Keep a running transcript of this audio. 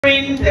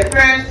the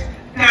first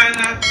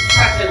Ghana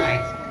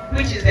satellite,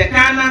 which is the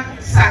Ghana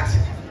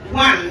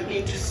Sat-1,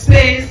 into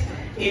space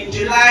in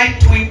July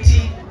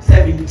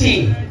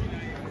 2017.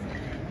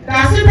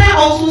 Daasebre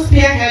also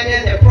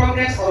spearheaded the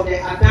progress of the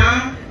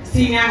Daani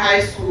Senior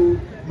High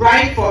School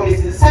right from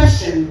its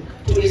inception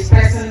to its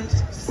present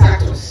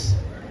status.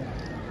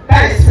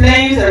 That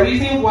explains the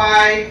reason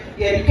why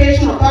the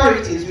education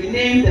authorities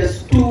renamed the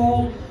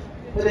school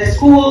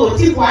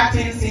Oti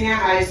Boateng Senior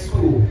High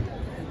School,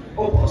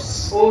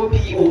 OPOSS.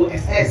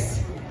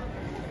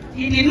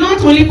 He did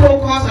not only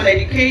focus on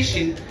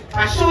education,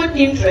 but showed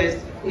interest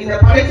in the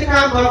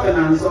political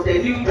governance of the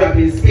New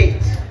Daasebre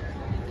state.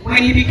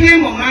 When he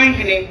became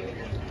Omanhene,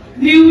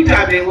 New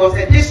Daasebre was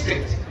a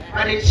district,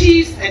 but the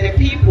chiefs and the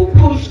people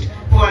pushed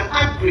for an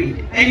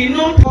upgrade, and in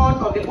no part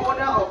of the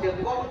Order of the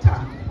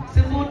Volta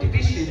Civil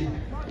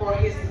Division for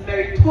his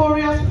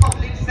meritorious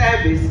public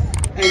service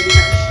and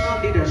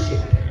traditional leadership.